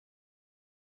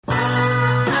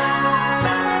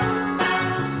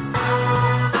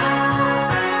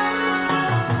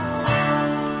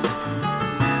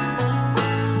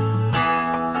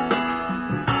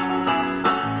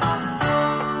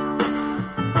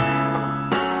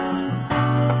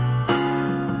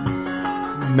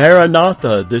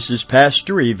Maranatha, this is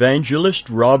Pastor Evangelist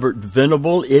Robert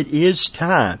Venable. It is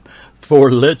time for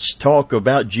Let's Talk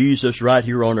About Jesus right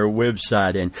here on our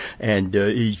website. And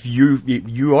if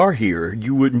you are here,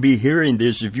 you wouldn't be hearing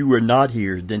this if you were not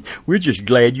here. Then we're just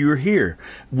glad you're here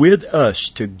with us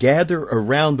to gather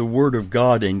around the Word of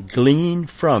God and glean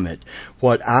from it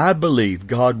what I believe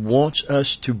God wants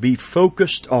us to be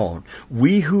focused on.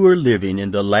 We who are living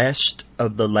in the last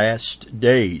of the last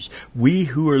days. We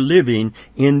who are living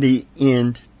in the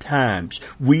end times.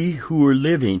 We who are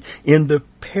living in the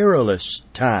perilous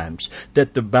times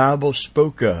that the Bible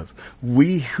spoke of.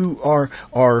 We who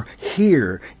are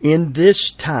here in this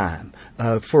time,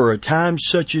 for a time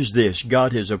such as this,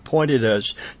 God has appointed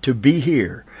us to be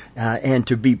here. And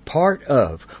to be part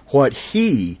of what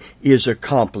He is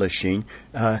accomplishing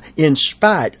in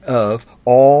spite of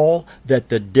all that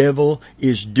the devil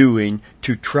is doing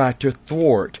to try to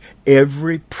thwart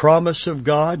every promise of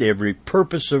God, every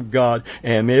purpose of God,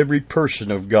 and every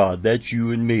person of God. That's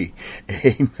you and me.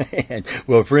 Amen.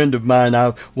 Well, friend of mine,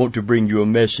 I want to bring you a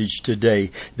message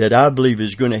today that I believe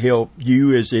is going to help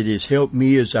you as it has helped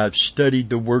me as I've studied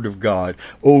the Word of God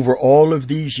over all of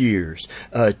these years,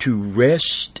 to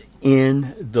rest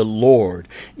in the Lord,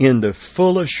 in the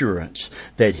full assurance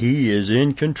that He is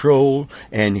in control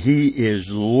and He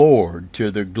is Lord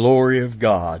to the glory of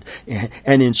God.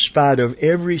 And in spite of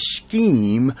every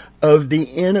scheme of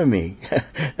the enemy,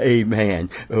 amen,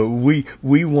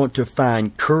 we want to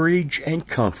find courage and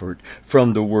comfort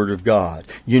from the Word of God.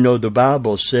 You know, the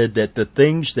Bible said that the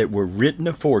things that were written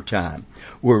aforetime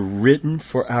were written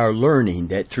for our learning,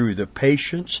 that through the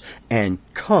patience and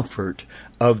comfort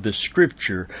of the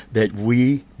Scripture that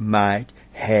we might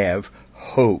have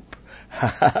hope.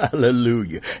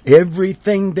 Hallelujah.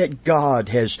 Everything that God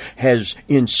has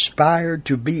inspired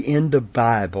to be in the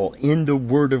Bible, in the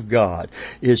Word of God,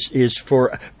 is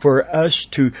for us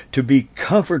to be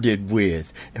comforted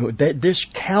with. That this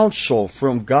counsel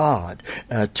from God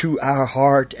to our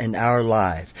heart and our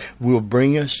life will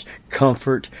bring us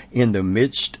comfort in the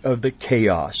midst of the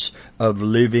chaos of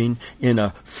living in a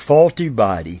faulty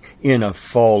body in a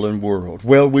fallen world.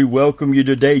 Well, we welcome you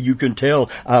today. You can tell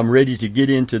I'm ready to get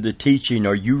into the teaching.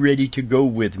 Are you ready to go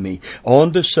with me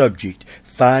on the subject,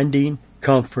 finding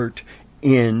comfort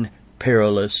in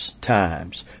perilous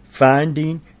times?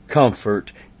 Finding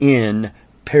comfort in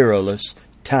perilous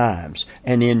times,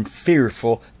 and in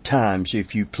fearful times,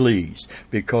 if you please,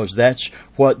 because that's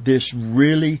what this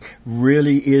really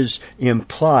is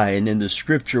implying in the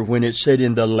Scripture when it said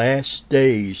in the last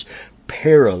days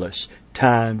perilous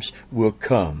times will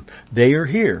come. They are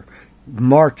here,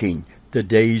 marking the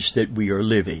days that we are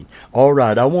living. All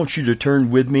right, I want you to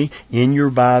turn with me in your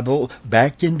Bible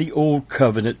back in the Old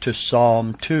Covenant to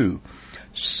Psalm 2.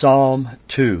 Psalm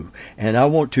 2. And I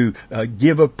want to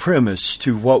give a premise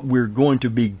to what we're going to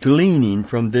be gleaning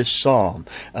from this psalm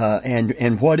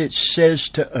and what it says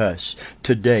to us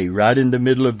today, right in the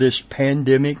middle of this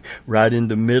pandemic, right in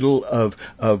the middle of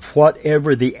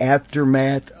whatever the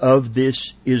aftermath of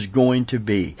this is going to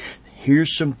be.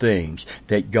 Here's some things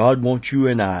that God wants you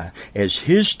and I, as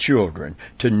His children,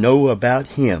 to know about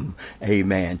Him.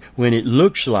 Amen. When it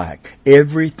looks like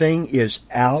everything is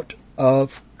out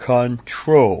of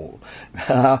control,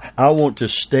 I want to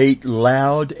state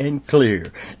loud and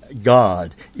clear,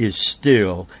 God is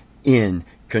still in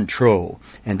control.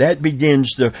 And that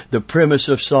begins the premise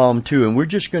of Psalm 2. And we're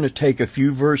just going to take a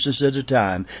few verses at a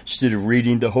time instead of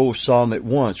reading the whole psalm at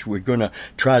once. We're going to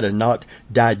try to not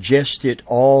digest it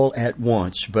all at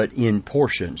once, but in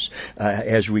portions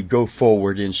as we go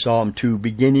forward in Psalm 2,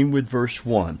 beginning with verse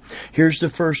 1. Here's the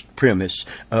first premise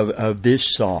of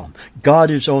this psalm.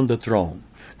 God is on the throne.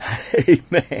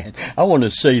 Amen. I want to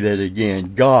say that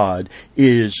again. God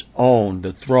is on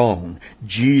the throne.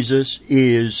 Jesus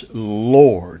is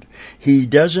Lord. He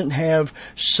doesn't have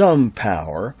some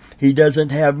power. He doesn't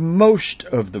have most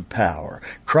of the power.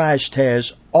 Christ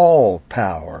has all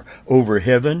power over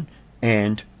heaven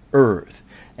and earth.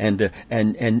 And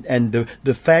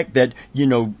the fact that, you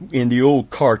know, in the old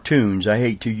cartoons, I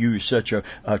hate to use such a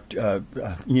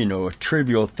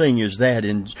trivial thing as that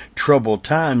in troubled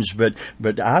times,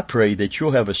 but I pray that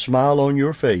you'll have a smile on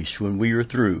your face when we are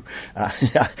through.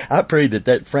 I pray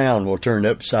that frown will turn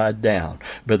upside down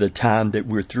by the time that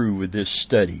we're through with this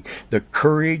study. The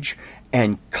courage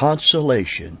and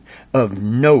consolation of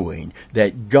knowing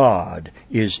that God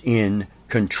is in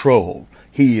control.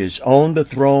 He is on the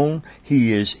throne.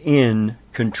 He is in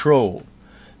control.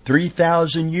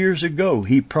 3,000 years ago,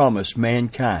 He promised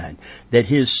mankind that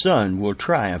His Son will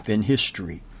triumph in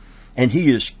history. And He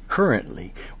is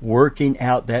currently working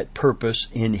out that purpose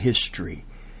in history.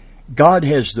 God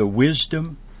has the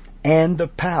wisdom and the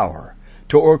power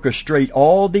to orchestrate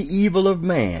all the evil of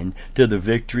man to the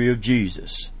victory of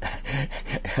Jesus.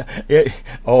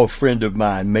 Oh, friend of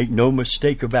mine, make no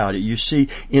mistake about it. You see,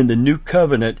 in the new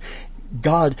covenant,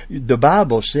 God, the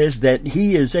Bible says that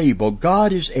He is able,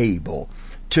 God is able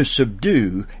to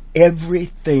subdue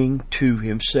everything to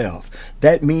Himself.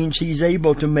 That means He's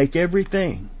able to make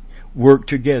everything work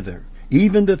together.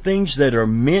 Even the things that are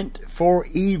meant for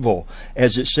evil,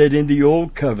 as it said in the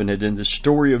Old Covenant in the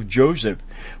story of Joseph,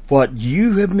 what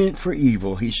you have meant for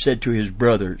evil, he said to his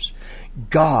brothers,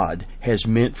 God has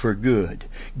meant for good.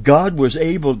 God was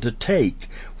able to take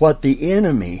what the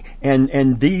enemy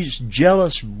and these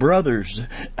jealous brothers,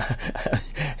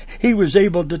 He was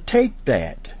able to take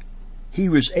that. He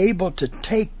was able to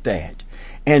take that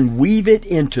and weave it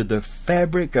into the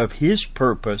fabric of His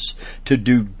purpose to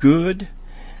do good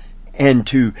and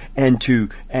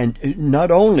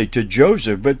not only to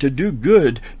Joseph, but to do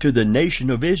good to the nation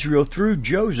of Israel through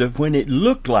Joseph when it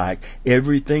looked like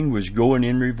everything was going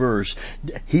in reverse.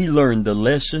 He learned the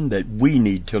lesson that we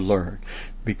need to learn.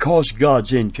 Because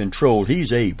God's in control,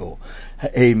 He's able,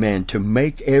 amen, to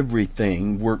make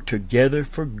everything work together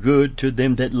for good to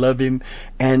them that love Him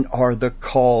and are the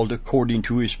called according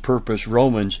to His purpose.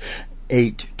 Romans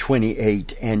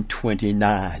 8:28 and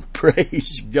 29.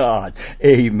 Praise God.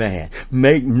 Amen.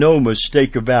 Make no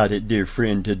mistake about it, dear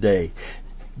friend, today.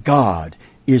 God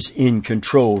is in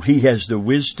control. He has the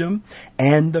wisdom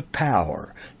and the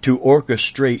power to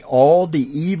orchestrate all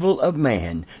the evil of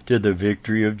man to the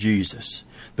victory of Jesus.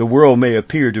 The world may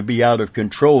appear to be out of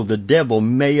control. The devil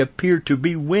may appear to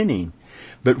be winning.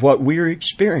 But what we're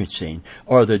experiencing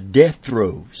are the death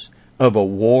throes of a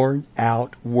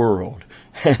worn-out world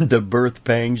and the birth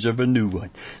pangs of a new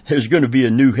one. There's going to be a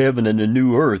new heaven and a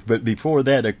new earth, but before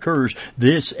that occurs,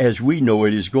 this, as we know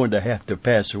it, is going to have to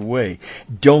pass away.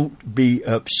 Don't be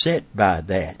upset by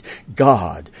that.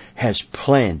 God has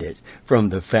planned it from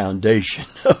the foundation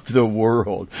of the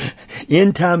world.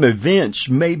 End-time events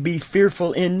may be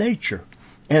fearful in nature,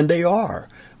 and they are.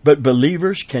 But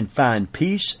believers can find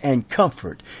peace and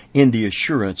comfort in the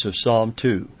assurance of Psalm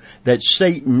 2, that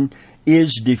Satan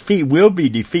will be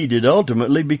defeated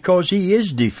ultimately because he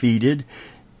is defeated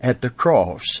at the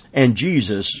cross, and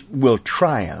Jesus will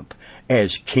triumph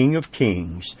as King of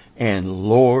Kings and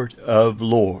Lord of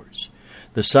Lords.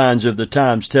 The signs of the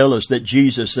times tell us that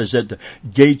Jesus is at the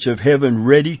gates of heaven,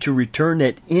 ready to return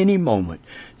at any moment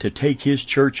to take His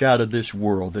church out of this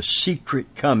world. The secret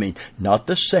coming, not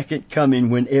the second coming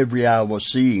when every eye will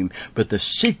see Him, but the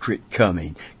secret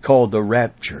coming called the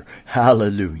rapture.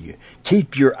 Hallelujah.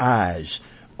 Keep your eyes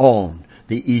on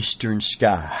the eastern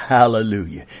sky.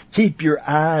 Hallelujah. Keep your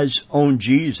eyes on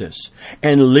Jesus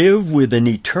and live with an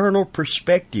eternal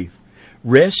perspective.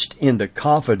 Rest in the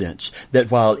confidence that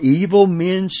while evil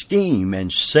men scheme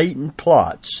and Satan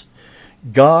plots,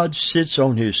 God sits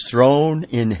on His throne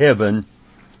in heaven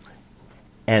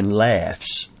and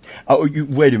laughs. Oh,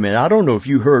 wait a minute. I don't know if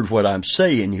you heard what I'm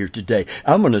saying here today.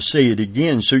 I'm going to say it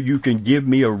again so you can give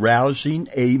me a rousing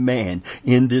amen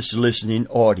in this listening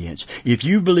audience. If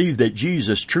you believe that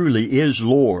Jesus truly is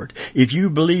Lord, if you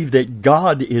believe that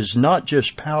God is not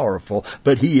just powerful,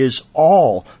 but He is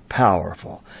all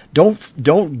powerful.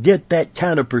 Don't get that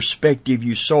kind of perspective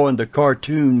you saw in the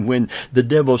cartoon when the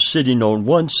devil's sitting on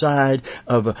one side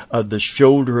of the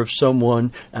shoulder of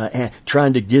someone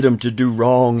trying to get them to do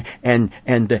wrong, and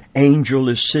the angel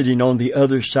is sitting on the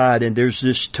other side, and there's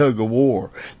this tug of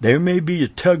war. There may be a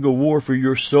tug of war for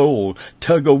your soul,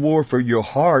 tug of war for your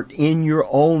heart in your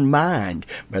own mind.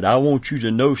 But I want you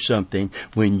to know something.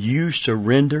 When you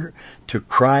surrender to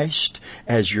Christ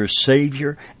as your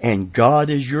Savior and God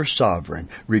as your sovereign,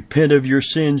 repent of your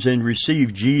sins and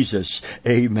receive Jesus,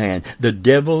 amen, the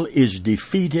devil is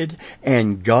defeated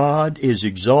and God is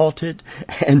exalted,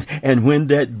 and when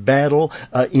that battle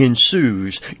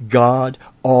ensues, God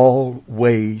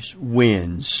always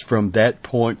wins from that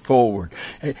point forward.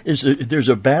 There's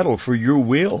a battle for your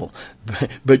will,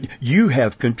 but you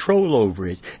have control over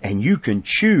it, and you can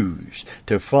choose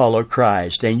to follow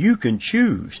Christ, and you can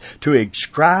choose to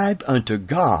ascribe unto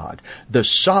God the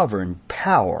sovereign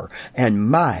power and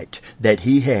might that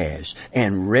He has,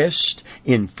 and rest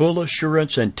in full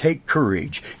assurance and take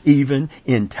courage even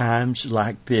in times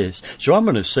like this. So I'm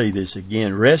going to say this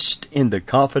again. Rest in the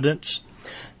confidence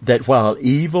that while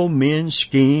evil men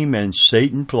scheme and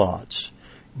Satan plots,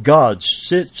 God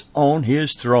sits on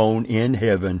His throne in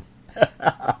heaven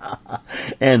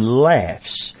and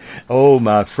laughs. Oh,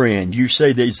 my friend, you say,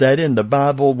 is that in the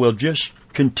Bible? Well, just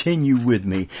continue with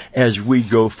me as we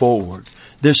go forward.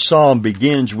 This psalm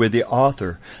begins with the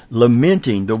author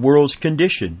lamenting the world's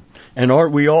condition. And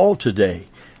aren't we all today?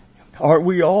 Aren't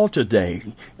we all today?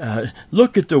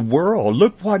 Look at the world.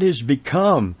 Look what has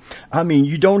become. I mean,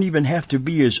 you don't even have to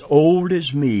be as old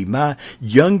as me. My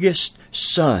youngest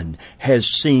son has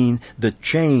seen the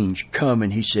change come,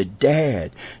 and he said,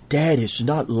 Dad, it's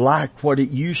not like what it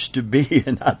used to be.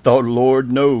 And I thought,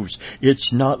 Lord knows,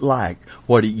 it's not like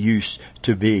what it used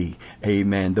to be.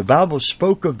 Amen. The Bible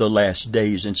spoke of the last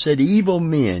days and said, evil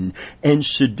men and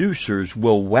seducers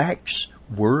will wax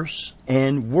worse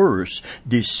and worse,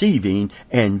 deceiving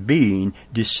and being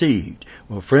deceived.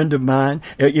 Well, a friend of mine,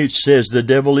 it says the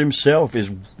devil himself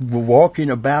is walking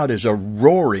about as a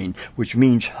roaring, which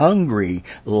means hungry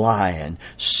lion,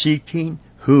 seeking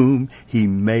whom he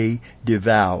may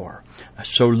devour.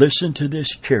 So listen to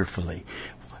this carefully.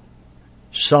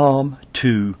 Psalm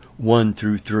 2, 1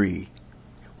 through 3.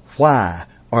 Why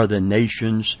are the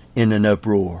nations in an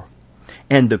uproar,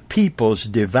 and the peoples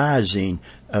devising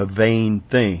a vain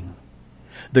thing?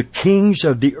 The kings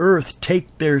of the earth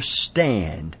take their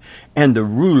stand, and the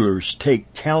rulers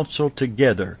take counsel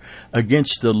together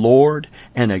against the Lord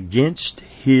and against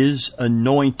His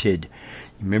anointed.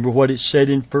 Remember what it said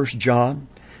in 1 John?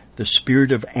 The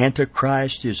spirit of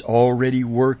Antichrist is already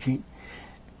working.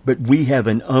 But we have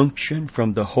an unction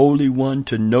from the Holy One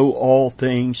to know all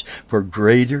things, for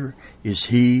greater is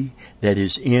He that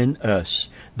is in us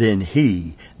than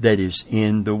he that is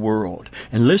in the world.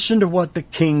 And listen to what the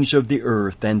kings of the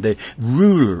earth and the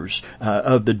rulers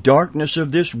of the darkness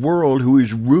of this world, who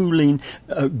is ruling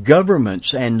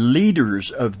governments and leaders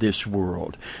of this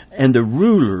world, and the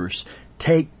rulers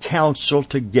take counsel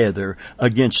together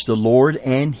against the Lord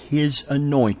and His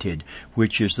anointed,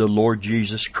 which is the Lord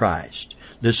Jesus Christ.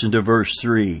 Listen to verse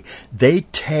 3. They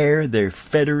tear their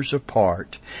fetters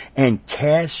apart and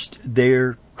cast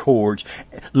their cords.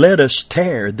 Let us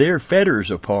tear their fetters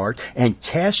apart and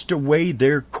cast away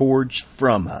their cords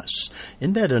from us.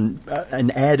 Isn't that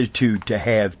an attitude to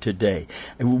have today?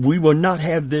 We will not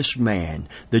have this man,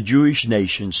 the Jewish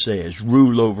nation says,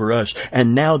 rule over us.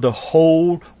 And now the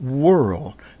whole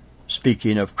world,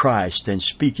 speaking of Christ and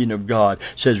speaking of God,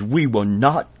 says we will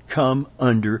not come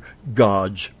under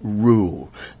God's rule.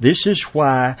 This is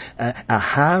why a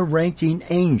high-ranking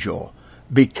angel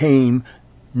became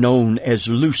known as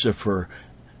Lucifer,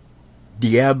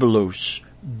 Diabolos,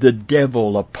 the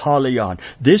devil, Apollyon.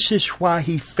 This is why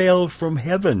he fell from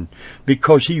heaven,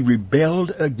 because he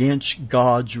rebelled against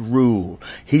God's rule.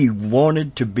 He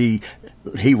wanted to be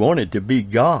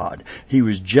God. He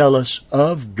was jealous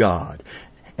of God.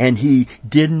 And he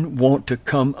didn't want to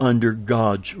come under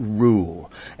God's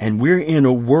rule. And we're in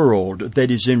a world that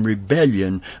is in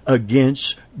rebellion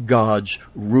against God's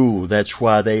rule. That's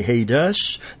why they hate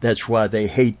us. That's why they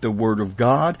hate the Word of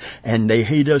God. And they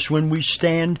hate us when we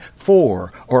stand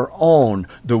for or on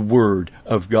the Word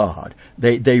of God.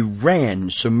 They ran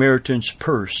Samaritan's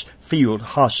Purse Field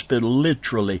Hospital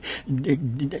literally,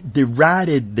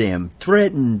 derided them,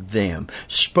 threatened them,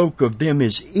 spoke of them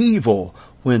as evil,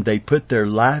 when they put their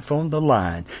life on the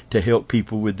line to help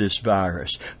people with this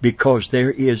virus, because there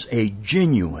is a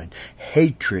genuine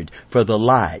hatred for the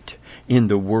light in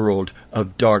the world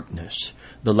of darkness.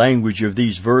 The language of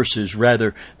these verses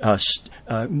rather,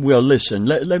 listen,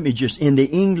 let me just, in the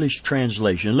English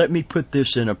translation, let me put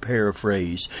this in a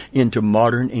paraphrase into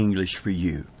modern English for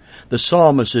you. The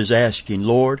psalmist is asking,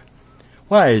 Lord,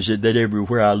 why is it that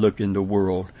everywhere I look in the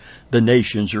world, the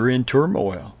nations are in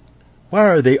turmoil? Why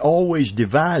are they always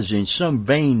devising some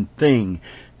vain thing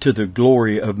to the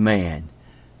glory of man?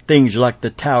 Things like the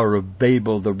Tower of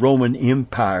Babel, the Roman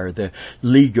Empire, the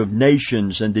League of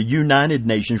Nations, and the United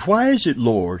Nations. Why is it,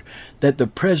 Lord, that the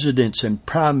presidents and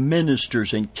prime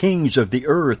ministers and kings of the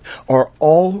earth are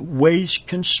always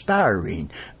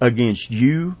conspiring against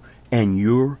you and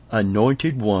your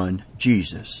anointed one,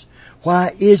 Jesus?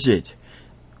 Why is it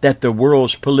that the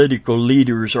world's political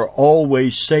leaders are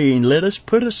always saying, let us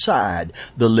put aside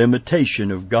the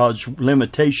limitations of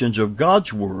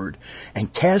God's Word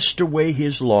and cast away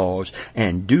His laws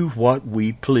and do what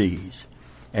we please?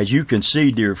 As you can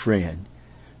see, dear friend,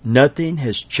 nothing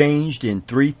has changed in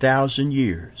 3,000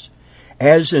 years.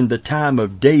 As in the time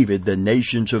of David, the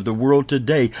nations of the world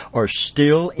today are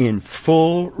still in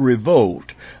full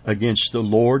revolt against the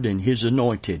Lord and His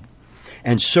anointed.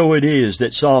 And so it is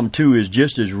that Psalm 2 is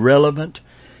just as relevant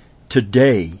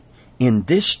today, in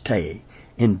this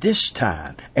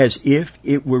time, as if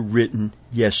it were written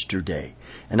yesterday.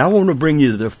 And I want to bring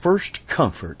you the first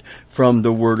comfort from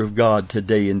the Word of God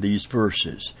today in these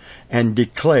verses and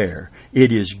declare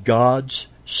it is God's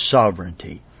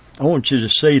sovereignty. I want you to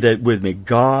say that with me,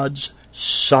 God's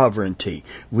sovereignty.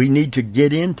 We need to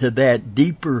get into that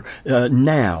deeper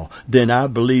now than I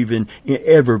believe in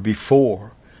ever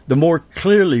before. The more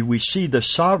clearly we see the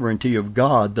sovereignty of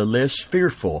God, the less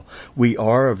fearful we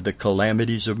are of the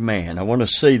calamities of man. I want to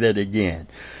say that again.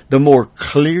 The more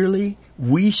clearly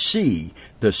we see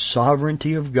the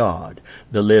sovereignty of God,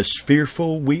 the less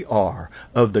fearful we are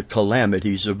of the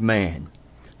calamities of man.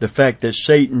 The fact that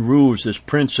Satan rules as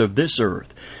prince of this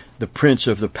earth, the prince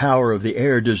of the power of the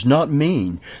air, does not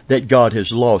mean that God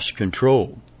has lost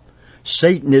control.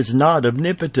 Satan is not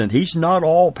omnipotent. He's not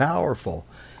all-powerful.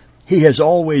 He has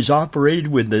always operated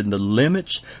within the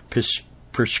limits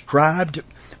prescribed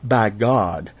by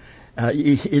God.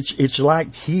 It's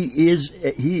like he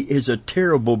is a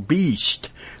terrible beast,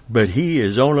 but he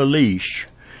is on a leash,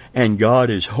 and God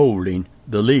is holding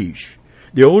the leash.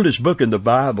 The oldest book in the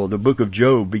Bible, the book of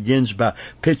Job, begins by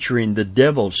picturing the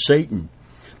devil, Satan,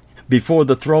 before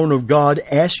the throne of God,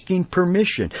 asking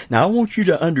permission. Now, I want you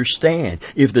to understand,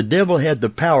 if the devil had the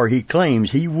power he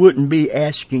claims, he wouldn't be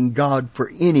asking God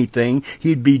for anything.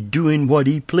 He'd be doing what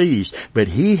he pleased. But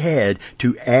he had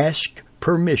to ask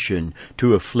permission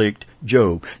to afflict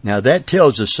Job. Now that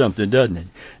tells us something, doesn't it?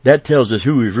 That tells us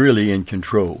who is really in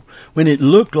control. When it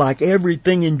looked like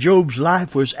everything in Job's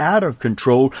life was out of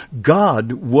control,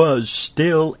 God was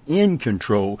still in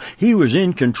control. He was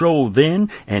in control then,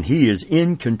 and he is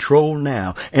in control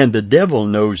now. And the devil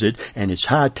knows it, and it's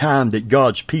high time that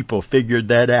God's people figured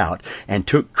that out and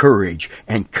took courage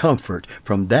and comfort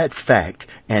from that fact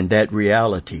and that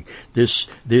reality. This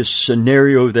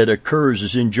scenario that occurs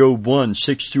is in Job 1,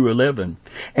 6 through 11.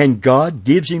 And God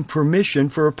gives him permission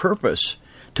for a purpose,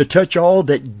 to touch all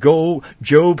that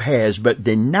Job has, but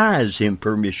denies him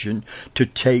permission to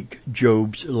take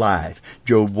Job's life.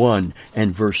 Job 1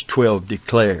 and verse 12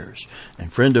 declares.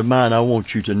 And friend of mine, I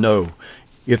want you to know,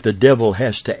 if the devil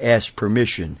has to ask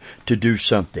permission to do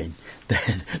something,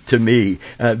 to me,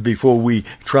 before we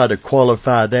try to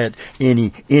qualify that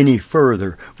any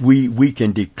further, we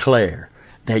can declare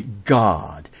that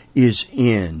God is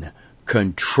in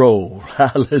control.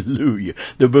 Hallelujah.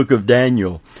 The book of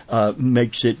Daniel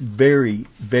makes it very,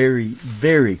 very,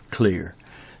 very clear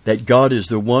that God is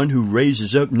the one who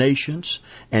raises up nations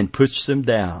and puts them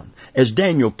down. As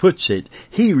Daniel puts it,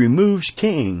 he removes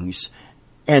kings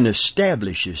and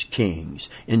establishes kings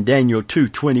in Daniel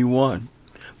 2:21.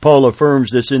 Paul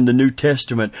affirms this in the New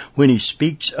Testament when he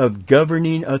speaks of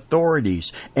governing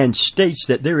authorities and states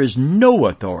that there is no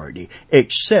authority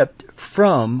except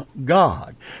from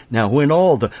God. Now, when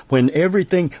all the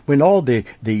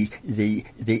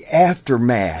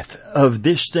aftermath of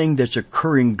this thing that's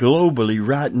occurring globally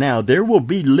right now, there will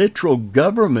be literal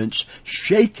governments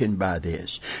shaken by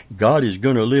this. God is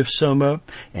going to lift some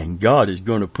up and God is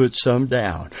going to put some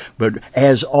down. But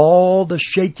as all the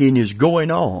shaking is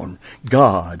going on,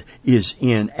 God is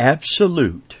in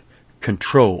absolute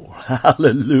control.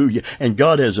 Hallelujah. And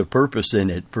God has a purpose in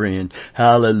it, friend.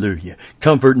 Hallelujah.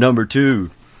 Comfort number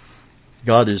 2.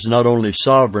 God is not only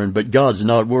sovereign, but God's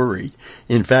not worried.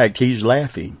 In fact, He's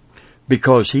laughing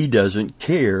because He doesn't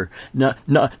care.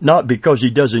 Not because He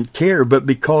doesn't care, but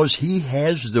because He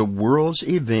has the world's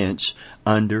events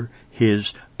under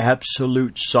His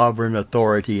absolute sovereign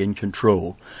authority and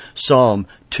control. Psalm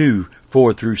 2,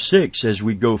 4 through 6, as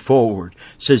we go forward,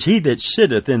 says, He that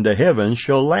sitteth in the heavens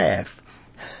shall laugh.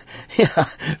 Yeah,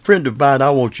 friend of mine, I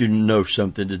want you to know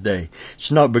something today.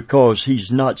 It's not because He's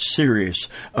not serious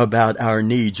about our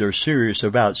needs or serious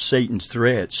about Satan's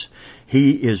threats.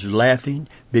 He is laughing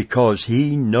because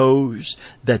He knows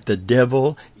that the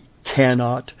devil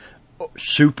cannot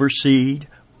supersede,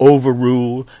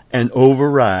 overrule, and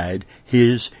override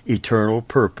His eternal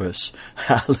purpose.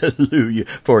 Hallelujah.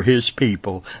 For His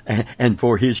people and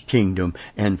for His kingdom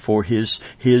and for His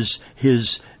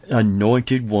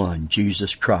anointed one,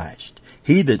 Jesus Christ.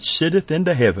 He that sitteth in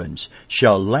the heavens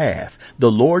shall laugh.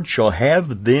 The Lord shall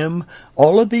have them,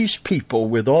 all of these people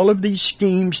with all of these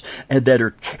schemes and that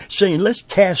are saying, let's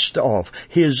cast off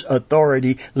His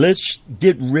authority. Let's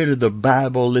get rid of the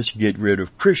Bible. Let's get rid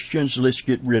of Christians. Let's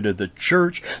get rid of the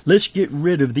church. Let's get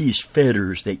rid of these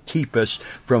fetters that keep us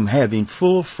from having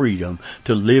full freedom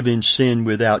to live in sin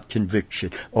without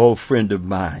conviction. Oh, friend of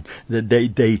mine,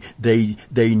 they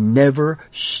never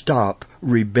stop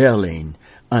rebelling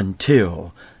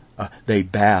until they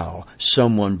bow.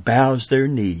 Someone bows their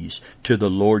knees to the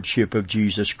Lordship of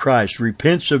Jesus Christ,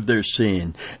 repents of their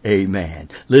sin. Amen.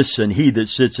 Listen, He that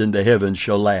sits in the heavens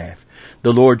shall laugh.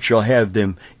 The Lord shall have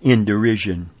them in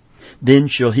derision. Then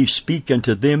shall He speak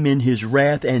unto them in His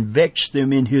wrath, and vex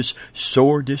them in His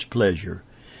sore displeasure.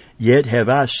 Yet have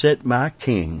I set my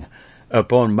King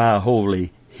upon my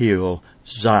holy hill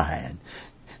Zion.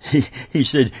 He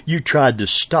said, you tried to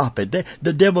stop it.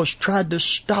 The devil's tried to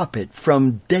stop it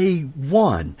from day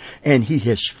one, and he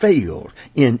has failed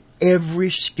in every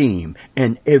scheme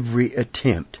and every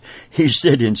attempt. He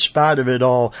said, in spite of it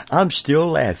all, I'm still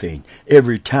laughing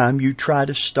every time you try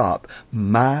to stop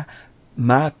my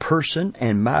person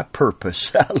and my purpose,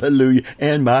 hallelujah,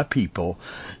 and my people.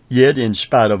 Yet in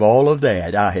spite of all of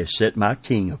that, I have set my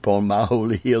king upon my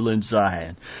holy hill in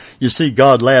Zion. You see,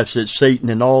 God laughs at Satan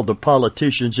and all the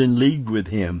politicians in league with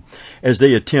him as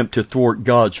they attempt to thwart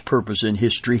God's purpose in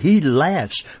history. He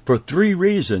laughs for 3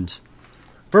 reasons.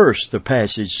 First, the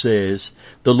passage says,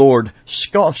 the Lord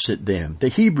scoffs at them. The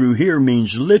Hebrew here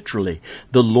means literally,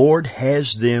 the Lord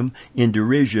has them in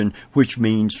derision, which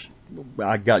means,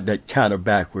 I got that kind of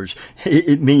backwards.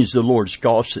 It means the Lord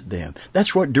scoffs at them.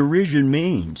 That's what derision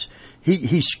means.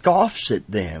 He scoffs at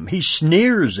them. He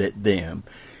sneers at them.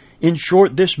 In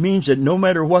short, this means that no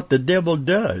matter what the devil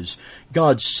does,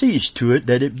 God sees to it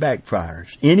that it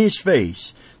backfires in his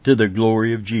face to the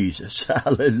glory of Jesus.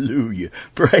 Hallelujah.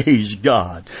 Praise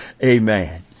God.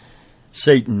 Amen.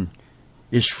 Satan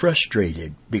is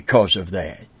frustrated because of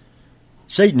that.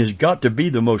 Satan has got to be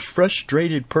the most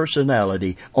frustrated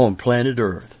personality on planet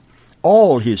Earth.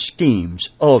 All his schemes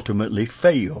ultimately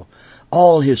fail.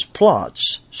 All his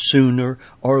plots, sooner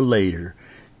or later,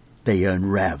 they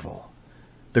unravel.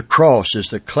 The cross is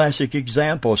the classic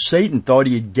example. Satan thought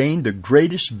he had gained the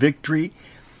greatest victory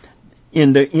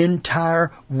in the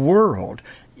entire world.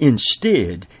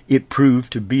 Instead, it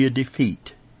proved to be a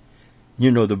defeat.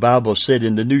 You know, the Bible said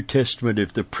in the New Testament,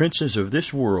 if the princes of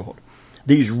this world,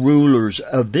 these rulers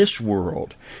of this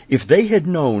world, if they had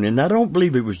known, and I don't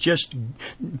believe it was just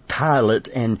Pilate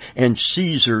and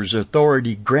Caesar's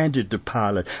authority granted to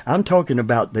Pilate. I'm talking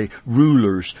about the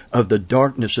rulers of the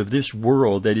darkness of this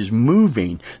world that is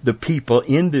moving the people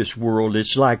in this world.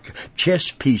 It's like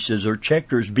chess pieces or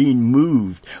checkers being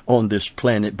moved on this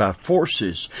planet by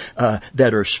forces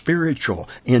that are spiritual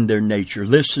in their nature.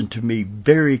 Listen to me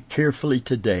very carefully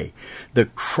today. The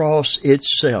cross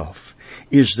itself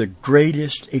is the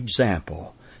greatest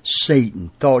example.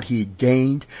 Satan thought he had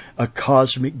gained a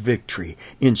cosmic victory.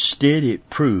 Instead, it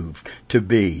proved to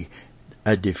be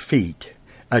a defeat,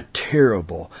 a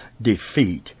terrible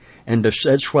defeat. And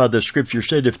that's why the Scripture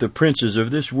said if the princes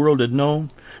of this world had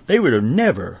known, they would have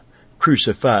never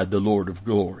crucified the Lord of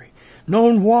glory.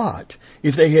 Known what?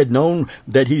 If they had known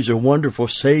that He's a wonderful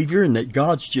Savior and that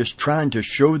God's just trying to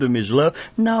show them His love?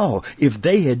 No. If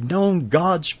they had known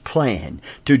God's plan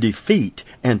to defeat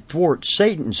and thwart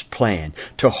Satan's plan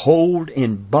to hold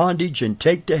in bondage and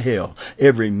take to hell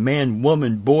every man,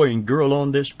 woman, boy, and girl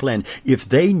on this planet, if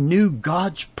they knew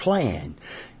God's plan,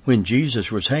 when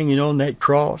Jesus was hanging on that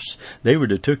cross, they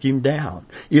would have took Him down.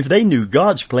 If they knew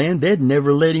God's plan, they'd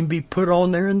never let Him be put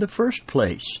on there in the first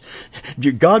place.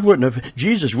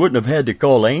 Jesus wouldn't have had to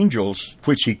call angels,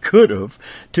 which He could have,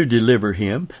 to deliver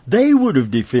Him. They would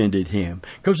have defended Him.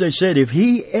 Because they said if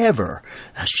He ever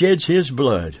sheds His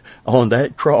blood on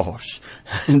that cross,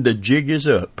 the jig is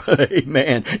up.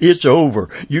 Amen. It's over.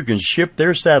 You can ship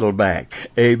their saddle back.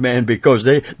 Amen. Because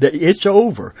it's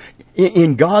over.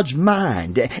 In God's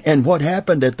mind. And what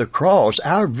happened at the cross,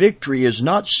 our victory is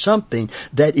not something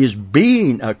that is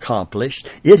being accomplished.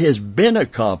 It has been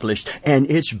accomplished, and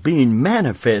it's being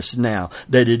manifest now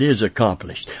that it is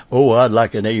accomplished. Oh, I'd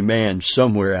like an amen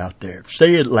somewhere out there.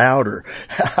 Say it louder.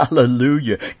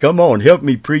 Hallelujah. Come on, help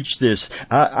me preach this.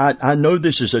 I know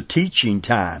this is a teaching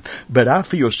time, but I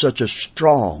feel such a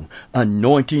strong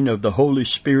anointing of the Holy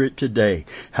Spirit today.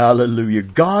 Hallelujah.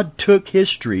 God took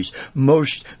history's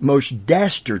most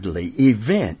dastardly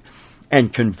event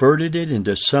and converted it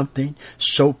into something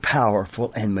so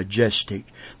powerful and majestic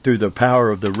through the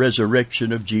power of the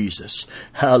resurrection of Jesus.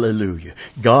 Hallelujah.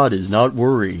 God is not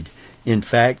worried. In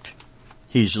fact,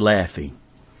 He's laughing.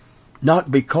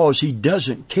 Not because He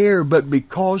doesn't care, but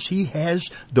because He has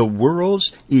the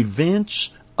world's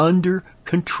events under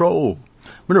control.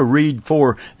 I'm going to read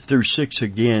 4 through 6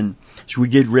 again as we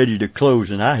get ready to close,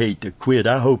 and I hate to quit.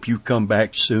 I hope you come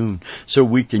back soon so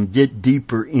we can get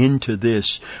deeper into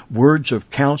this. Words of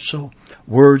counsel,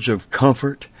 words of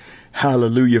comfort,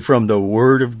 hallelujah, from the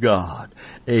Word of God.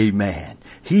 Amen.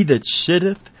 He that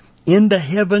sitteth in the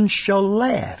heavens shall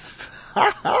laugh.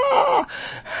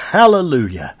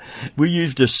 Hallelujah. We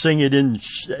used to sing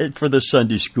it for the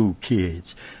Sunday school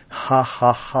kids. Ha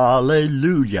ha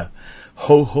hallelujah.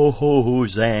 Ho, ho, ho,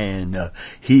 Hosanna.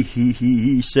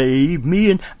 He saved me,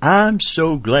 and I'm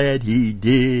so glad He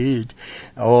did.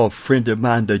 Oh, friend of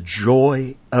mine, the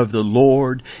joy of the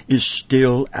Lord is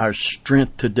still our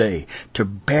strength today to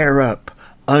bear up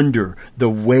under the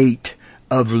weight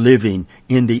of living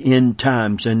in the end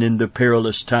times and in the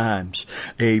perilous times.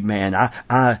 Amen.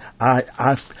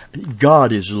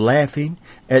 God is laughing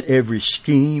at every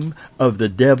scheme of the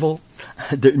devil.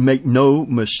 Make no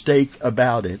mistake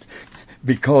about it.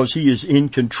 Because he is in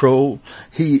control,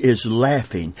 he is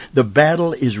laughing. The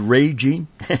battle is raging,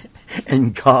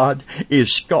 and God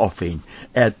is scoffing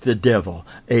at the devil.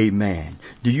 Amen.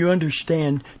 Do you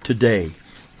understand today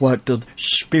what the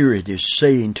Spirit is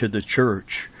saying to the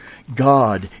church?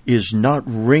 God is not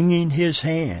wringing his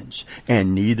hands,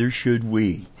 and neither should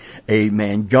we.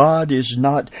 Amen. God is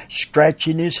not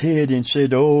scratching his head and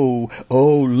said, oh,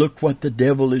 look what the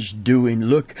devil is doing.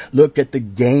 Look at the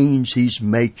gains he's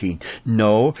making.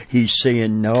 No, he's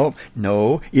saying,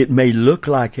 no, it may look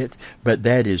like it, but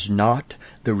that is not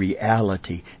the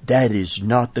reality. That is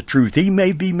not the truth. He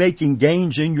may be making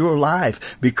gains in your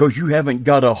life because you haven't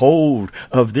got a hold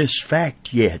of this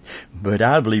fact yet. But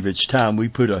I believe it's time we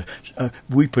put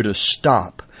a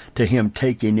stop to him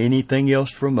taking anything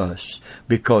else from us,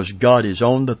 because God is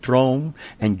on the throne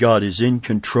and God is in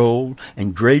control,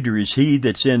 and greater is he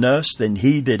that's in us than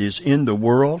he that is in the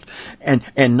world.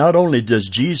 And not only does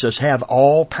Jesus have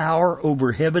all power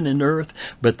over heaven and earth,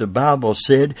 but the Bible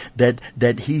said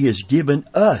that he has given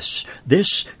us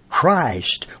this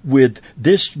Christ, with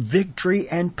this victory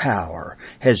and power,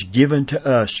 has given to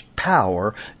us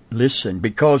power. Listen,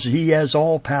 because he has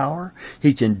all power,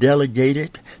 he can delegate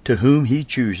it to whom he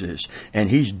chooses, and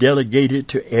he's delegated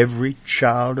to every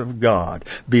child of God.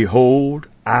 Behold,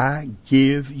 I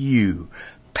give you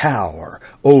power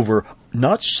over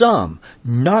not some,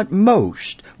 not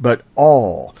most, but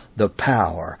all the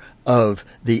power of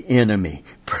the enemy.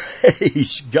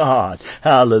 Praise God.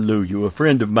 Hallelujah. A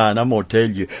friend of mine, I'm going to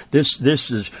tell you, this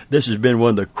has been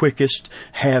one of the quickest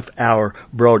half-hour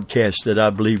broadcasts that I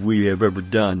believe we have ever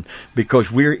done,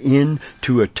 because we're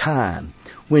into a time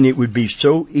when it would be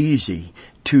so easy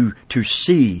to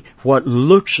see what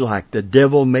looks like the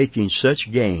devil making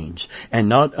such gains and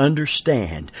not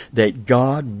understand that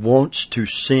God wants to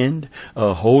send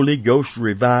a Holy Ghost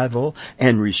revival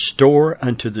and restore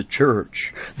unto the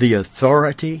church the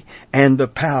authority and the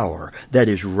power that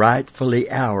is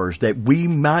rightfully ours, that we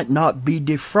might not be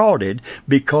defrauded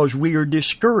because we are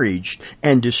discouraged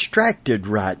and distracted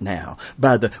right now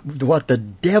by what the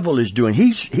devil is doing.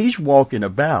 He's walking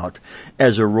about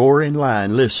as a roaring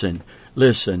lion.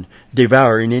 Listen,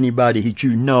 devouring anybody he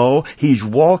chooses. No, he's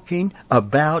walking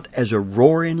about as a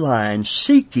roaring lion,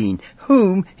 seeking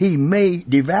whom he may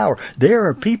devour. There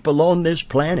are people on this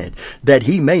planet that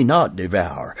he may not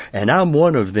devour, and I'm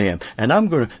one of them. And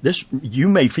you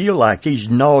may feel like he's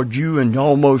gnawed you and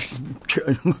almost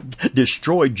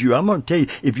destroyed you. I'm going to tell you,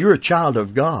 if you're a child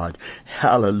of God,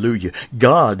 hallelujah,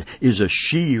 God is a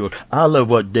shield. I love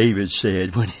what David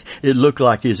said when it looked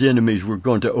like his enemies were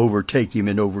going to overtake him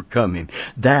and overcome him.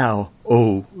 Thou,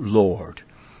 O Lord,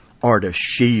 art a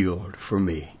shield for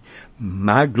me,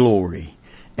 my glory,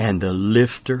 and the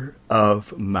lifter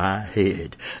of my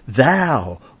head.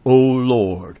 Thou, O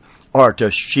Lord, art a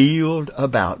shield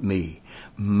about me,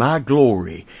 my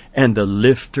glory, and the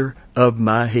lifter of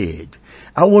my head.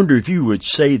 I wonder if you would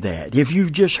say that, if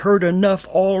you've just heard enough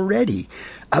already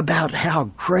about how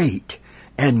great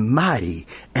and mighty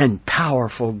and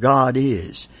powerful God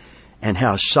is, and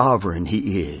how sovereign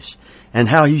he is, and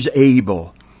how he's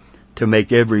able to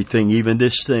make everything, even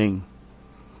this thing,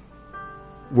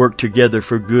 work together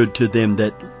for good to them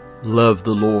that love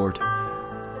the Lord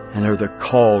and are the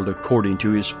called according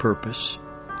to his purpose.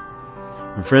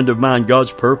 A friend of mine,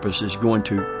 God's purpose is going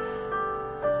to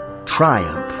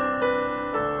triumph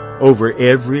over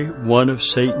every one of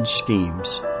Satan's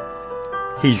schemes.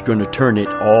 He's going to turn it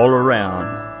all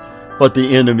around. What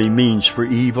the enemy means for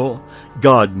evil,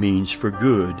 God means for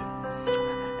good.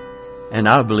 And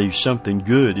I believe something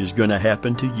good is going to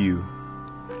happen to you.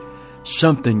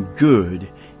 Something good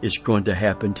is going to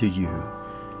happen to you,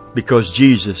 because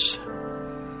Jesus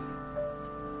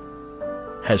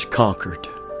has conquered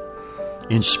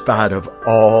in spite of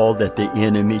all that the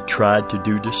enemy tried to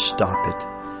do to stop it.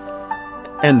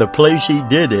 And the place he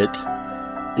did it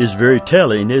is very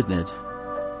telling, isn't it?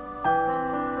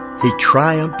 He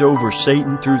triumphed over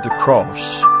Satan through the cross.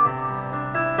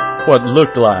 What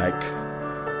looked like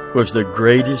was the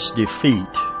greatest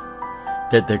defeat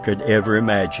that they could ever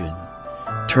imagine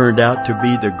turned out to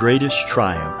be the greatest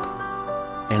triumph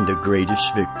and the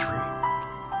greatest victory.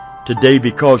 Today,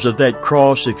 because of that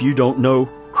cross, if you don't know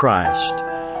Christ,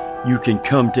 you can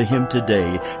come to him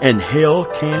today, and hell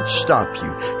can't stop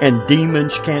you, and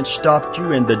demons can't stop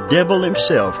you, and the devil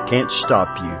himself can't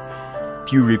stop you.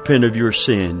 If you repent of your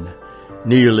sin,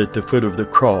 kneel at the foot of the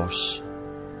cross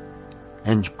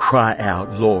and cry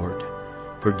out, Lord,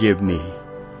 forgive me,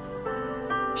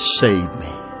 save me,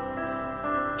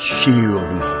 shield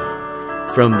me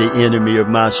from the enemy of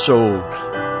my soul.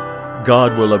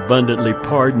 God will abundantly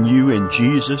pardon you, and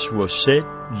Jesus will set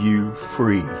you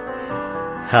free.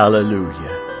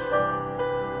 Hallelujah.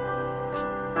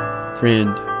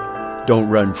 Friend, don't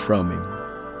run from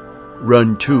Him.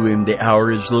 Run to Him. The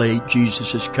hour is late.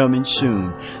 Jesus is coming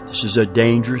soon. This is a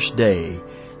dangerous day.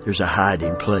 There's a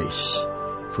hiding place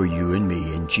for you and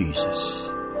me in Jesus.